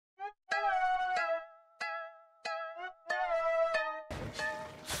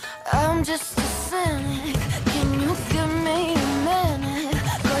I'm just a cynic. Can you give me a minute?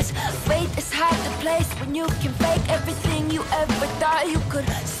 Cause faith is hard to place when you can fake everything you ever thought you could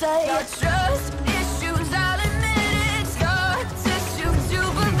say. Your trust issues, I'll admit it. Scar tissues, you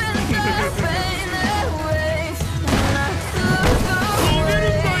prevent the pain that waves when I took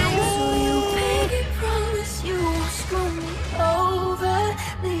away. So you pinky promise you won't screw me over,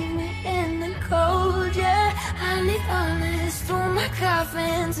 leave me in the cold, yeah. I need honest through my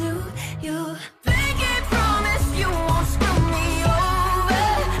coffin to you. Pinky promise you won't screw me over,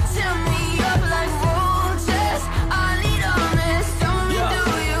 tear me up like roaches. I need honest, don't do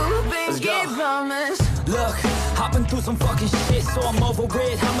you. Pinky promise. Look, I've been through some fucking shit, so I'm over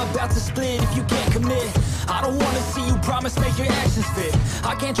it. I'm about to split if you can't commit. I don't wanna see you promise, make your actions fit.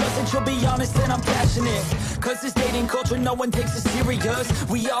 I can't trust that you'll be honest and I'm passionate. Cause this dating culture, no one takes it serious.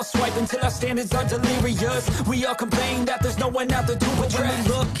 We all swipe until our standards are delirious. We all complain that there's no one out there to address. When we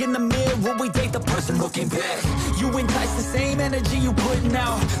look in the mirror, we date the person looking back. You entice the same energy you putting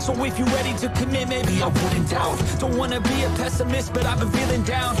out. So if you're ready to commit, maybe I wouldn't doubt. Don't wanna be a pessimist, but I've been feeling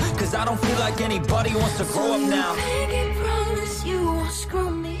down. Cause I don't feel like anybody wants to grow up now. Pinky promise you won't screw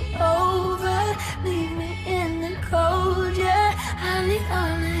me over, leave me in the cold, yeah. I need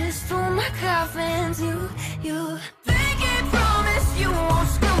honest through my coffin to you. Pinky promise you won't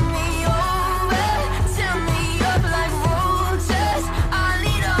screw me over, tear me up like roaches. I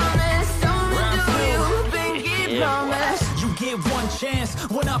need honest, don't do you. Pinky promise. You get one chance,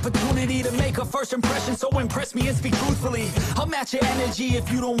 one opportunity to make a first impression. So impress me and speak truthfully. I'll match your energy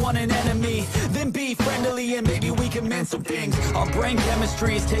if you don't want an enemy. Then be friendly and maybe we can mend some things. Our brain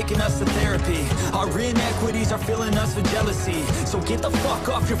chemistry is taking us to therapy. Our inequities are filling us with jealousy. So get the fuck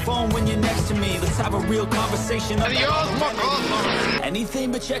off your phone when you're next to me. Let's have a real conversation. Adios,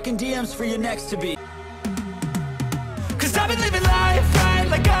 Anything but checking DMs for your next to be.